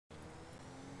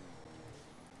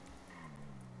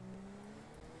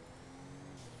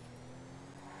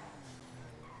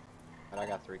I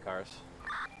got 3 cars.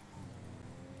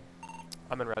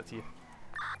 I'm en route to you.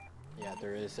 Yeah,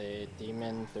 there is a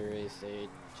Demon, there is a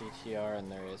GTR,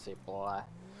 and there is a black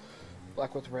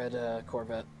with red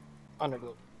Corvette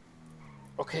underglow.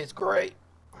 Okay, it's great.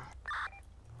 I'm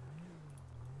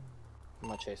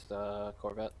gonna chase the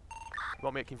Corvette. You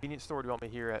want me at convenience store, or do you want me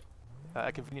here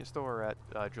at convenience store or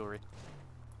at jewelry?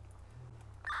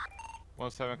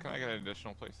 107, can I get an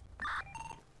additional, please?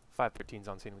 513's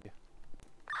on scene with you.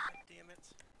 God damn it.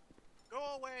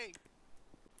 Go away!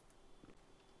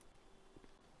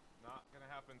 Not gonna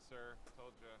happen, sir.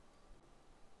 Told you.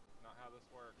 Not how this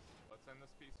works. Let's end this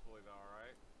peacefully, though,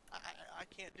 alright? I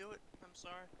can't do it. I'm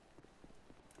sorry.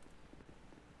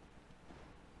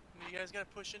 I mean, you guys gotta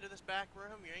push into this back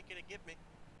room. You ain't gonna get me.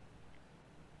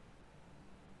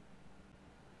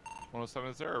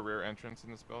 107, is there a rear entrance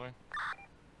in this building?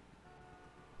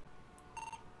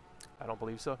 I don't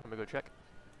believe so. I'm gonna go check.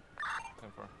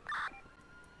 10-4.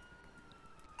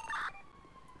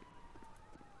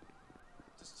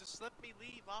 Just let me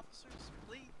leave, officers,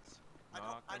 please.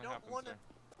 Not I gonna don't happen, wanna. sir.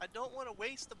 I don't wanna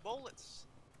waste the bullets.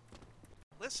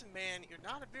 Listen, man, you're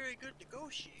not a very good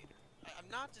negotiator. I'm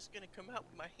not just gonna come out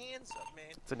with my hands up,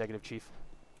 man. It's a negative, Chief.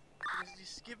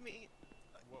 Just give me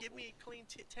a clean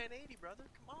 1080, brother.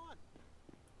 Come on.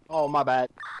 Oh, my bad.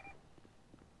 I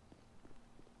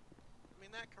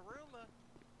mean, that Karuma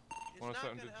is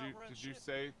 107, not gonna outrun shit.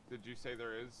 did you say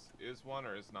there is one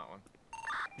or is not one?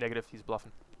 Negative, he's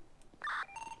bluffing.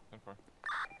 10-4.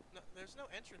 No, there's no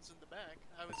entrance in the back.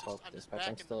 I'm just Dispatch, back I'm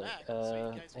in the still back,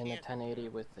 so you guys in a can't 1080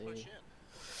 with a push in.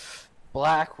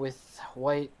 black with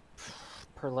white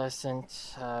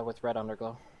pearlescent with red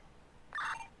underglow.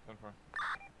 10-4.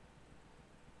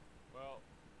 Well,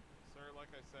 sir,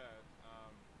 like I said,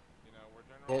 you know, we're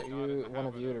Get generally not in the one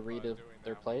of habit you to of, read doing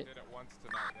their that. plate. We did it once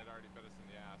tonight, and it already bit us in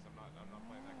the ass. I'm not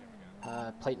playing that game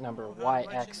again. Plate number Oh, how much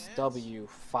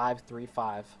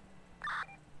YXW535.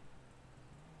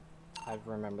 I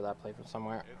remember that plate from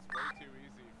somewhere. It's way too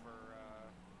easy for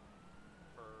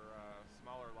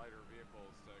smaller, lighter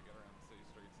vehicles to get around the city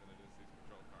streets than it is these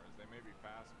patrol cars. They may be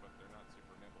fast, but they're not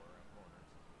super nimble around corners.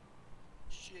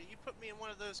 Shit, you put me in one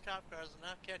of those cop cars and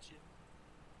I'll catch you.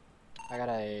 I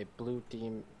got a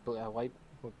white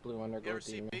with blue You underglow ever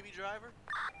see demon. Baby Driver?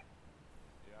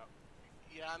 Yep.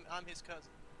 Yeah, I'm his cousin.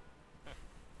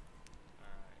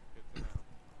 Alright, good to know.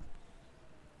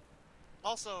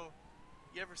 Also,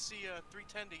 you ever see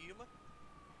 310 to Yuma?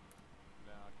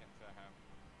 No, I can't say I have.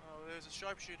 Oh, there's a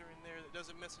sharpshooter in there that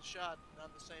doesn't miss a shot,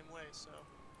 not the same way, so.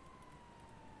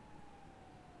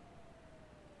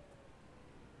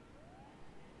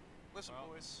 Listen, Well,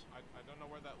 boys. I don't know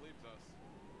where that leaves us.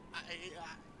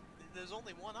 There's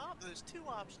only one there's 2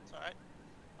 options, alright?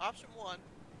 Option 1,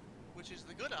 which is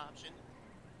the good option,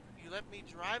 you let me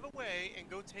drive away and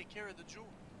go take care of the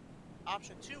jewel.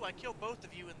 Option 2, I kill both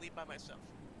of you and leave by myself.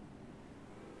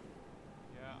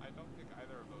 Yeah, I don't think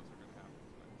either of those are going to happen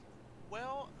tonight.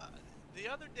 Well, the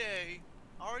other day,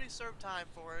 I already served time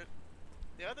for it.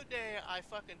 The other day, I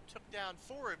fucking took down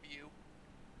 4 of you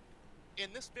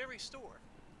in this very store.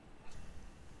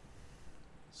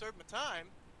 Served my time,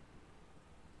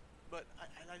 but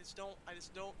I just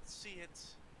don't see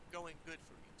it going good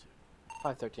for you two.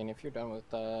 513. If you're done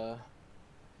with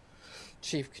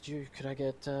Chief, could I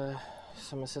get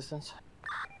some assistance?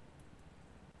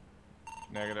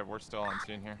 Negative, we're still on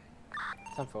scene here.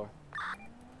 10-4.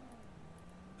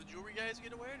 The jewelry guys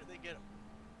get away, or do they get them?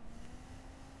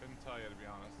 Couldn't tell you, to be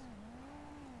honest.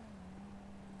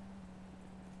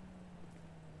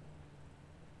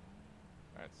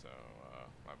 Alright, so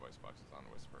my voice box is on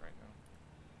whisper right now.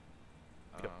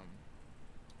 Yep.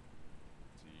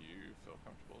 Do you feel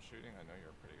comfortable shooting? I know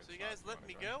you're a pretty good So you shot. guys let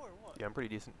me go, or what? Yeah, I'm pretty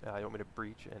decent. You want me to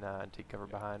breach and take cover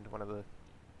behind one of the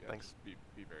things? Just be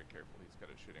very careful. He's got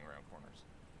us shooting around corners.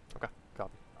 Okay,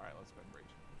 copy. Alright, let's go and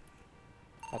breach.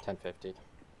 At 1050.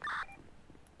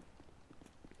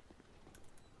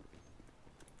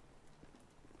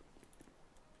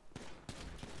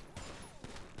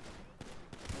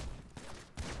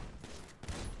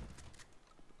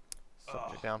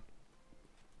 Subject down.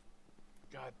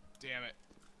 God damn it.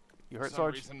 You hurt, For some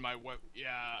Sarge? reason my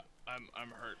yeah,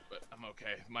 I'm hurt, but I'm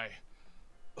okay.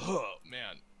 Oh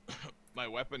man. My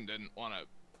weapon didn't want to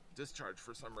discharge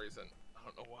for some reason. I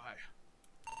don't know why.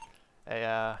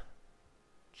 Hey,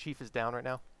 Chief is down right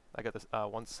now. I got this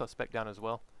one suspect down as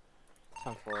well.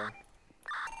 10-4.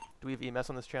 Do we have EMS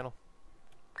on this channel?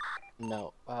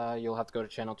 No. You'll have to go to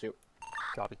channel 2.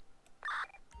 Copy.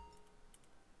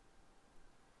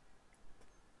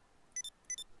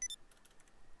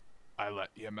 I let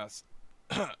EMS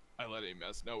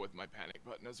know with my panic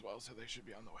button as well, so they should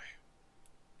be on the way.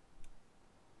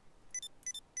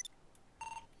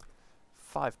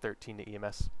 513 to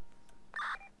EMS.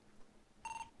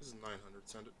 This is 900.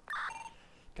 Send it.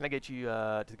 Can I get you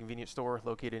to the convenience store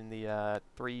located in the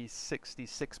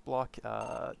 366 block?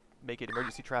 Make it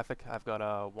emergency traffic. I've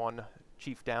got one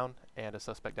chief down and a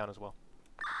suspect down as well.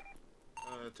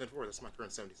 10-4, that's my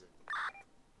current 76.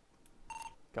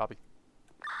 Copy.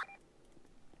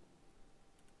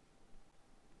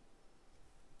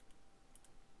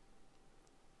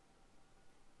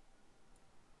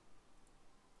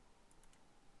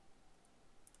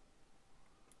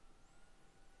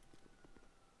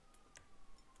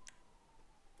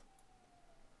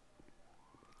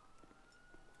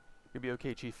 You'll be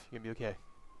okay, Chief. You'll be okay.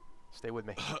 Stay with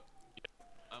me. I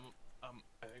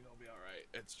think I'll be alright.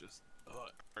 It's just, it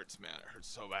hurts, man. It hurts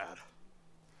so bad.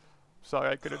 Sorry,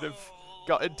 I couldn't have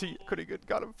gotten to you. Couldn't have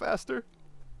got him faster.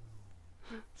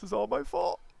 This is all my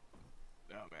fault.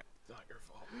 No, man. It's not your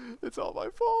fault. It's all my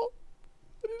fault.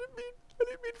 I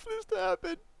didn't mean for this to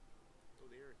happen. Oh,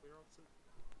 the area clear, officer?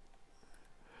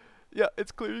 Yeah,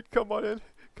 it's clear. You can come on in.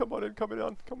 Come on in. Come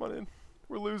on in.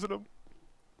 We're losing him.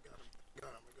 Got him. I got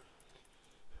him.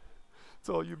 It's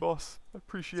all you, boss. I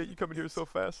appreciate you coming here so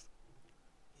fast.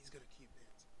 He's gonna keep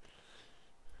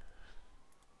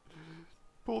it.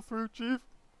 Pull through, Chief.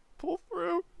 Pull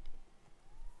through.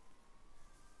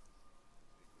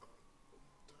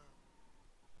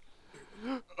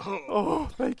 Oh,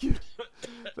 thank you.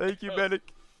 Thank you,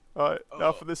 medic. Alright,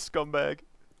 now for this scumbag.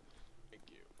 Thank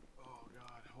you. Oh,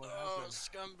 God. What Oh, happened?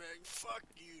 scumbag, fuck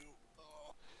you.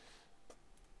 Oh.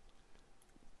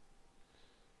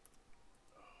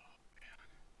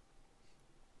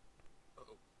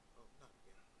 Uh-oh. Oh, not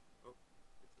again. Oh,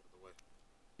 it's the other way.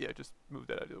 Yeah, just move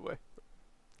that out of the way.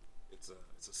 It's a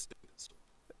stick pistol.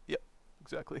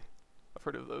 Exactly. I've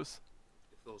heard of those.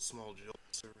 If those small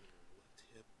jolts are in your left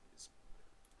hip, is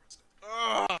pressed at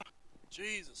Ah,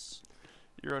 Jesus.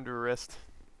 You're under arrest.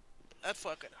 That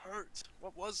fucking hurt.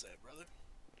 What was that, brother?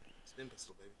 spin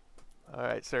pistol, baby.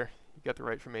 Alright, sir. You got the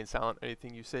right to remain silent.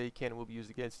 Anything you say can and will be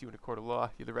used against you in a court of law.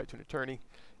 You have the right to an attorney.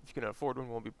 If you cannot afford one,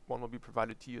 one will be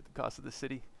provided to you at the cost of the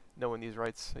city. Knowing these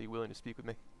rights, are you willing to speak with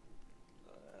me?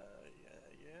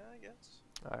 Yeah, I guess.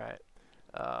 Alright.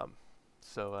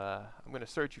 So I'm gonna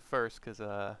search you first, cause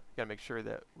gotta make sure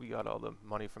that we got all the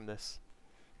money from this.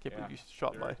 Can't believe you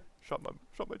shot my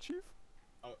chief.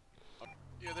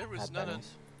 Yeah, there was Had none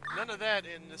pennies. of that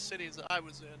in the cities that I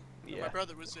was in. That Yeah. my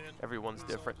brother was in. Everyone's It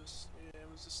was all different. just- yeah, it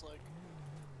was just like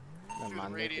My through the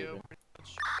mind radio. even. pretty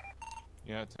much.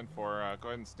 Yeah, 10-4. Go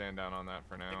ahead and stand down on that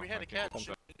for now. And we had I a think catch. it's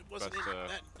It wasn't best in to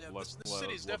that. Yeah, let the let city's a little bit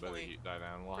of the definitely. heat die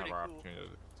down. We'll have pretty our cool. opportunity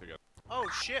to get. Oh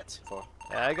shit!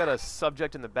 Yeah, I got a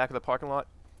subject in the back of the parking lot.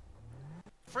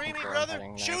 Free me, Okay, I'm brother!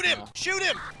 heading Shoot there him! now. Shoot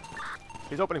him!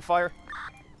 He's opening fire.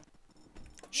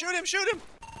 Shoot him! Shoot him!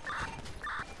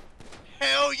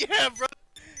 Hell yeah, brother!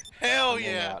 Hell I'm en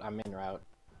yeah! route. I'm en route.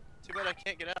 Too bad I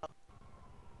can't get out.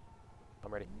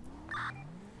 I'm ready.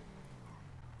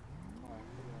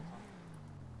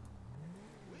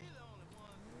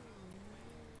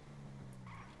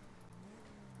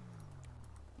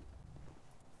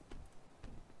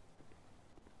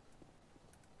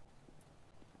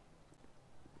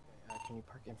 Can you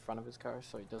park in front of his car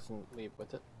so he doesn't leave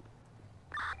with it?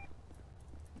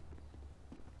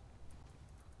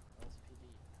 SPD.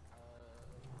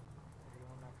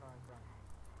 Everyone in that car in front.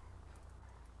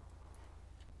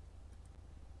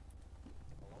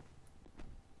 Hello?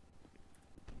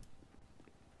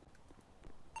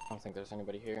 I don't think there's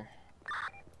anybody here.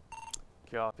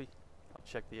 Copy. I'll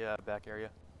check the back area.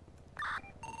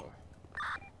 Okay.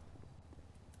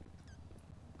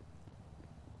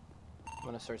 I'm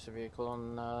gonna search the vehicle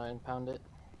and impound it.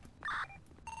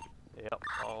 Yep,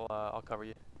 I'll cover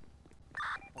you.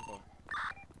 Okay.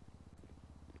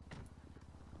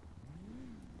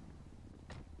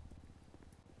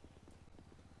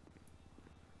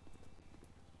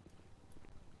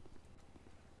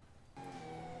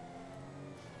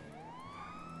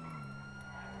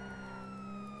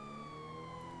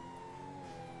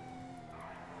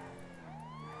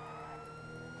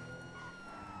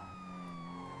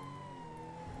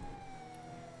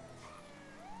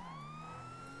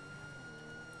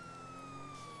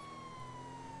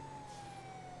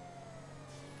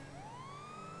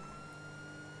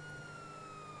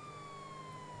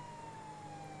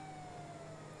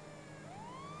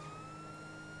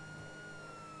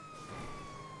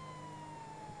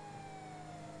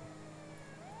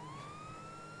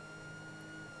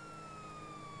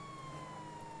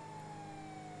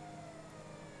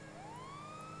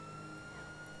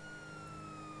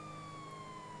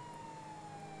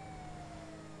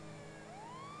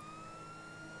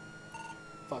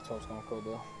 Thought I was gonna go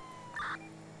though.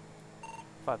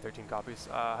 513 copies.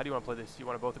 How do you want to play this? Do you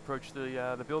want to both approach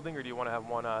the building, or do you want to have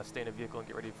one stay in a vehicle and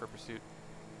get ready for pursuit?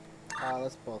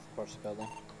 Let's both approach the building.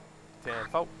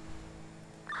 10-4.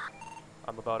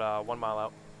 I'm about 1 mile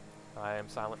out. I am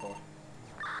silent. Cool.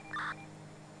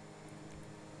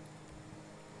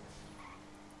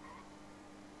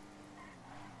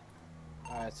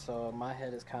 Alright, so my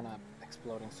head is kind of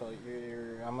exploding, so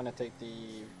I'm gonna take the...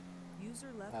 User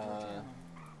left your channel.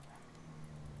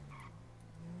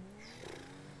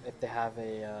 If they have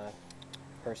a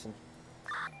person.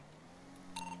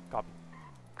 Copy.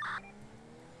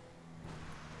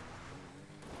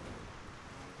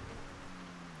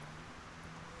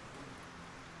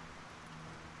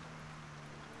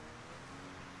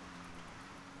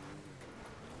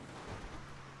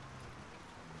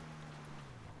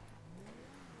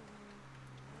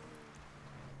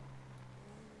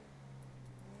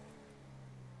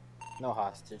 No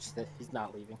hostage. He's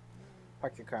not leaving.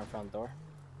 Park your car in front of the door.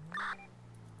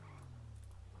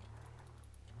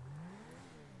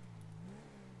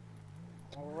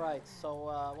 Alright, so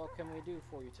what can we do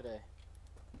for you today?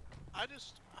 I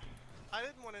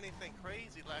didn't want anything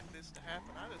crazy like this to happen.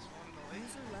 I just wanted to leave.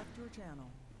 User left your channel.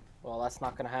 Well, that's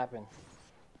not gonna happen.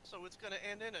 So it's gonna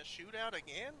end in a shootout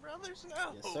again, brothers?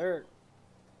 No. Yes, sir.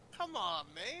 Come on,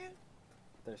 man.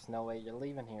 There's no way you're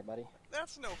leaving here, buddy.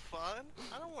 That's no fun.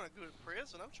 I don't want to go to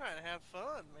prison. I'm trying to have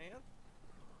fun, man.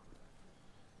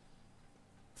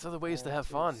 There's other ways to have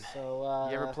fun. So,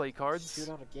 you ever play cards? Shoot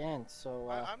out again. So,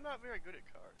 I'm not very good at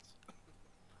cards.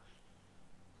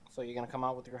 so you're gonna come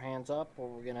out with your hands up, or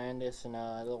we're gonna end this in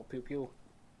a little pew pew?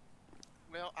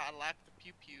 Well, I like the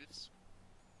pew pews.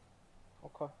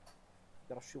 Okay.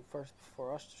 You gotta shoot first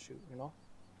before us to shoot, you know?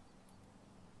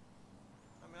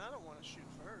 I mean, I don't want to shoot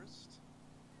first.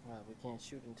 Well, we can't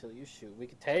shoot until you shoot. We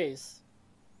could tase,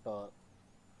 but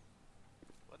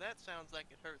Well, that sounds like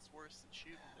it hurts worse than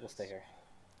shooting. we'll stay here.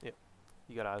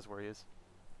 You got eyes where he is.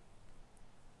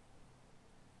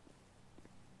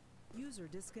 User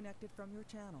disconnected from your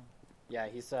channel. Yeah,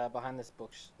 he's behind this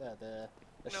book, the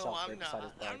No, shelf I'm right beside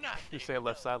his not. bag. I'm not. You say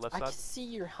left side, left I side? can see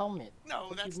your helmet. No,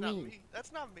 What that's you not mean? me.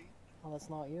 That's not me. Oh, that's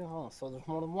not you, huh? So there's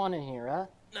more than one in here, huh?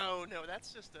 No,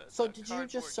 that's just a. So a did you cardboard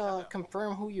just cutout.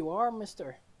 confirm who you are,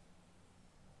 mister?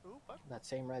 Who? What? That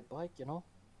same red bike, you know?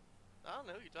 I don't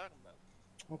know who you're talking about.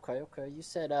 Okay. You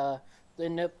said they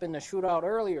ended up in the shootout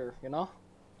earlier, you know?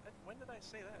 When did I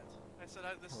say that? I said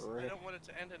I Right. don't want it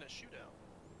to end in a shootout.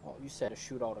 Oh, you said a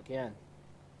shootout again.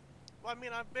 Well, I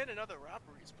mean, I've been in other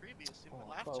robberies previously, but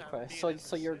last time. Okay. being So in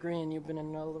so the you're city- agreeing you've been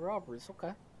in other robberies,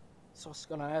 okay? So it's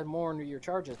gonna add more into your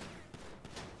charges.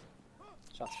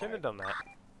 Shots Shouldn't have fired. done that.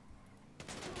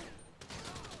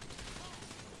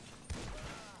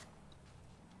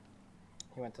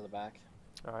 He went to the back.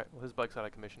 Alright, well his bike's out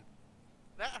of commission.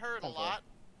 That hurt a Okay. lot.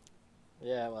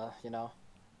 Yeah, well, you know,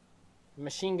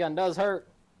 machine gun does hurt.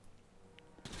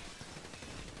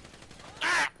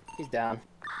 He's down.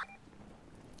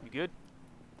 You good?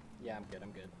 Yeah, I'm good.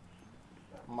 I'm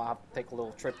gonna have to take a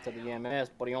little trip to the EMS,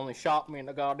 but he only shot me in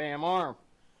the goddamn arm.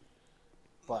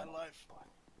 But My life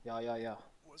yeah.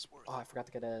 was worth Oh, I it. forgot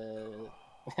to get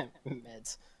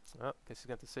meds. Oh, guess he's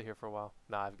gonna have to sit here for a while.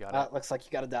 Nah, I've got it. Looks like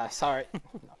you gotta die. Sorry.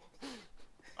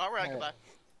 All right, Yeah. goodbye.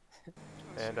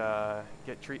 And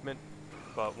get treatment.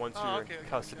 But once Oh, you're okay, in okay,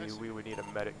 custody, okay, I see. we would need a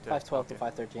medic to 512 to help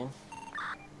 513. you.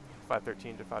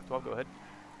 513 to 512, go ahead.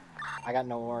 I got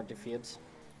no more defibs.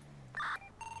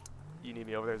 You need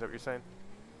me over there, is that what you're saying?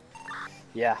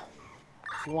 Yeah.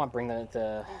 If you want, bring the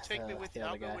Oh, take me with the you.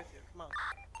 I'll other go guy. with you. Come on.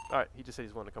 Alright, he just said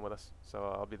he's willing to come with us, so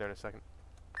I'll be there in a second.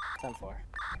 10-4.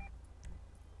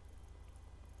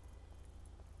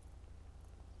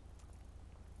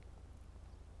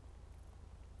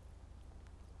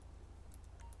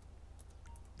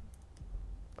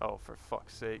 Oh, for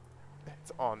fuck's sake.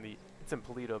 It's in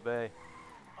Polito Bay.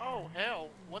 Oh hell!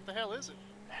 What the hell is it?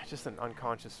 Just an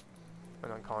unconscious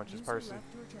User person.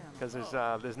 left your channel.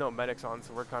 Because there's no medics on,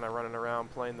 so we're kind of running around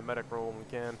playing the medic role when we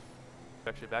can.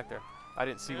 Actually back there. I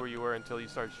didn't see Yeah. where you were until you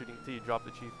started shooting, until you dropped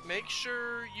the chief. Make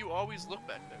sure you always look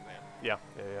back there, man. Yeah.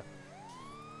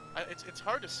 It's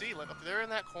hard to see. Like if they're in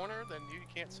that corner, then you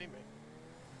can't see me.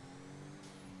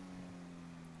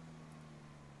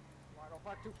 Don't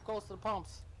park too close to the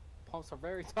pumps. Pumps are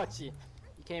very touchy.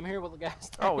 You came here with a gas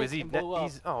tank. Oh, is he? and blew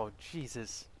up. Oh,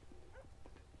 Jesus.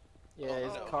 Yeah,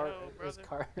 his Oh, car. no, His brother.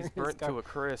 car. He's his burnt car- to a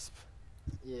crisp.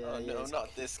 Yeah, Oh yeah. no, his- not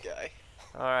this guy.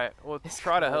 All right. Well, His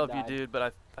try to car help you, died. dude.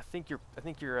 But I think your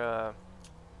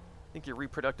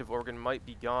reproductive organ might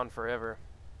be gone forever.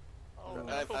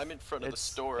 Oh, I'm in front of the It's-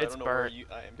 store. it's I don't know where burnt. you.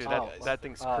 I am. Dude, Oh, that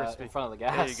thing's in crispy. front of the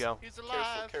There gas. you go. he's Careful,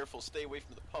 alive. careful. Stay away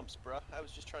from the pumps, bruh. I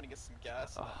was just trying to get some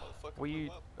gas, and that motherfucker Were blew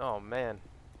you? up. Oh man,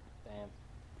 Damn.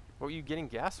 what were you getting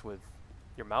gas with?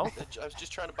 Your mouth? I was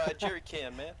just trying to buy a jerry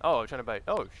can, man. Oh, trying to buy.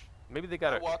 Oh, maybe they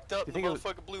got I a. walked up, you and think the it was-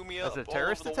 motherfucker blew me As up. a all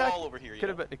terrorist over the attack? wall over here. Could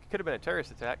have been. It could have been a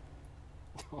terrorist attack.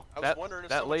 I was that- wondering if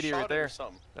that someone lady right shot it there. or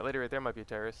something. That lady right there might be a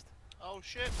terrorist. Oh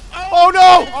shit. Oh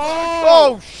no!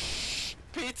 Oh shh!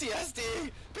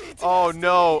 PTSD. PTSD. Oh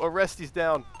no! Arrestie's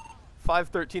down.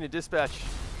 513 to dispatch.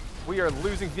 We are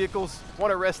losing vehicles.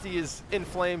 One arrestee is in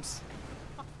flames.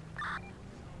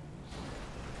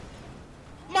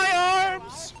 My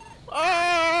arms!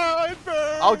 Ah, it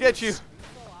burns! I'll get you.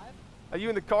 Are you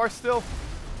in the car still?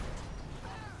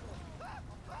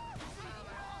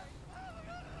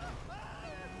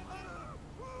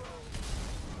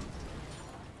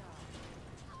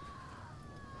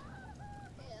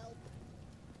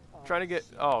 Trying to get.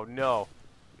 Oh no.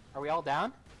 Are we all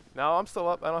down? No, I'm still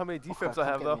up. I don't know how many defibs I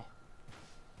have though.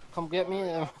 Come get me.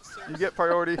 You get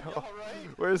priority. You all right?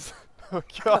 Where's? Oh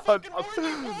God. Fucking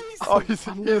warning you, boys. Oh, he's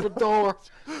in Near here. the door.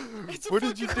 It's a What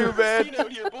did you fucking do, crime man? scene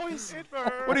out here, boys. It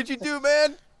burns! What did you do,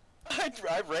 man?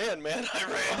 I ran, man. I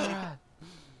ran.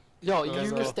 Yo, Oh,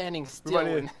 you no. were standing We still. might,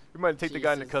 and- need, we might take the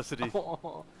guy into Jesus. custody. A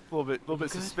little bit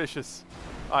good? suspicious.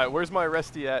 All right, where's my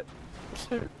arrestee at?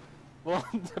 Well,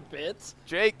 the bits.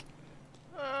 Jake.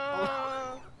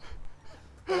 Ah,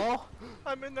 Hello?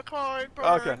 I'm in the car. It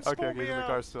burns. Okay, Pull he's me in the out.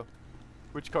 car still.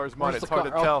 Which car is mine? Where's It's the hard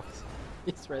to car? tell.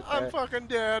 He's right I'm there. fucking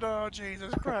dead. Oh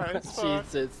Jesus Christ! Fuck.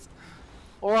 Jesus.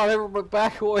 Alright, everyone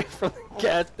back away from the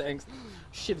gas tanks.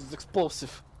 Shit is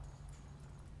explosive.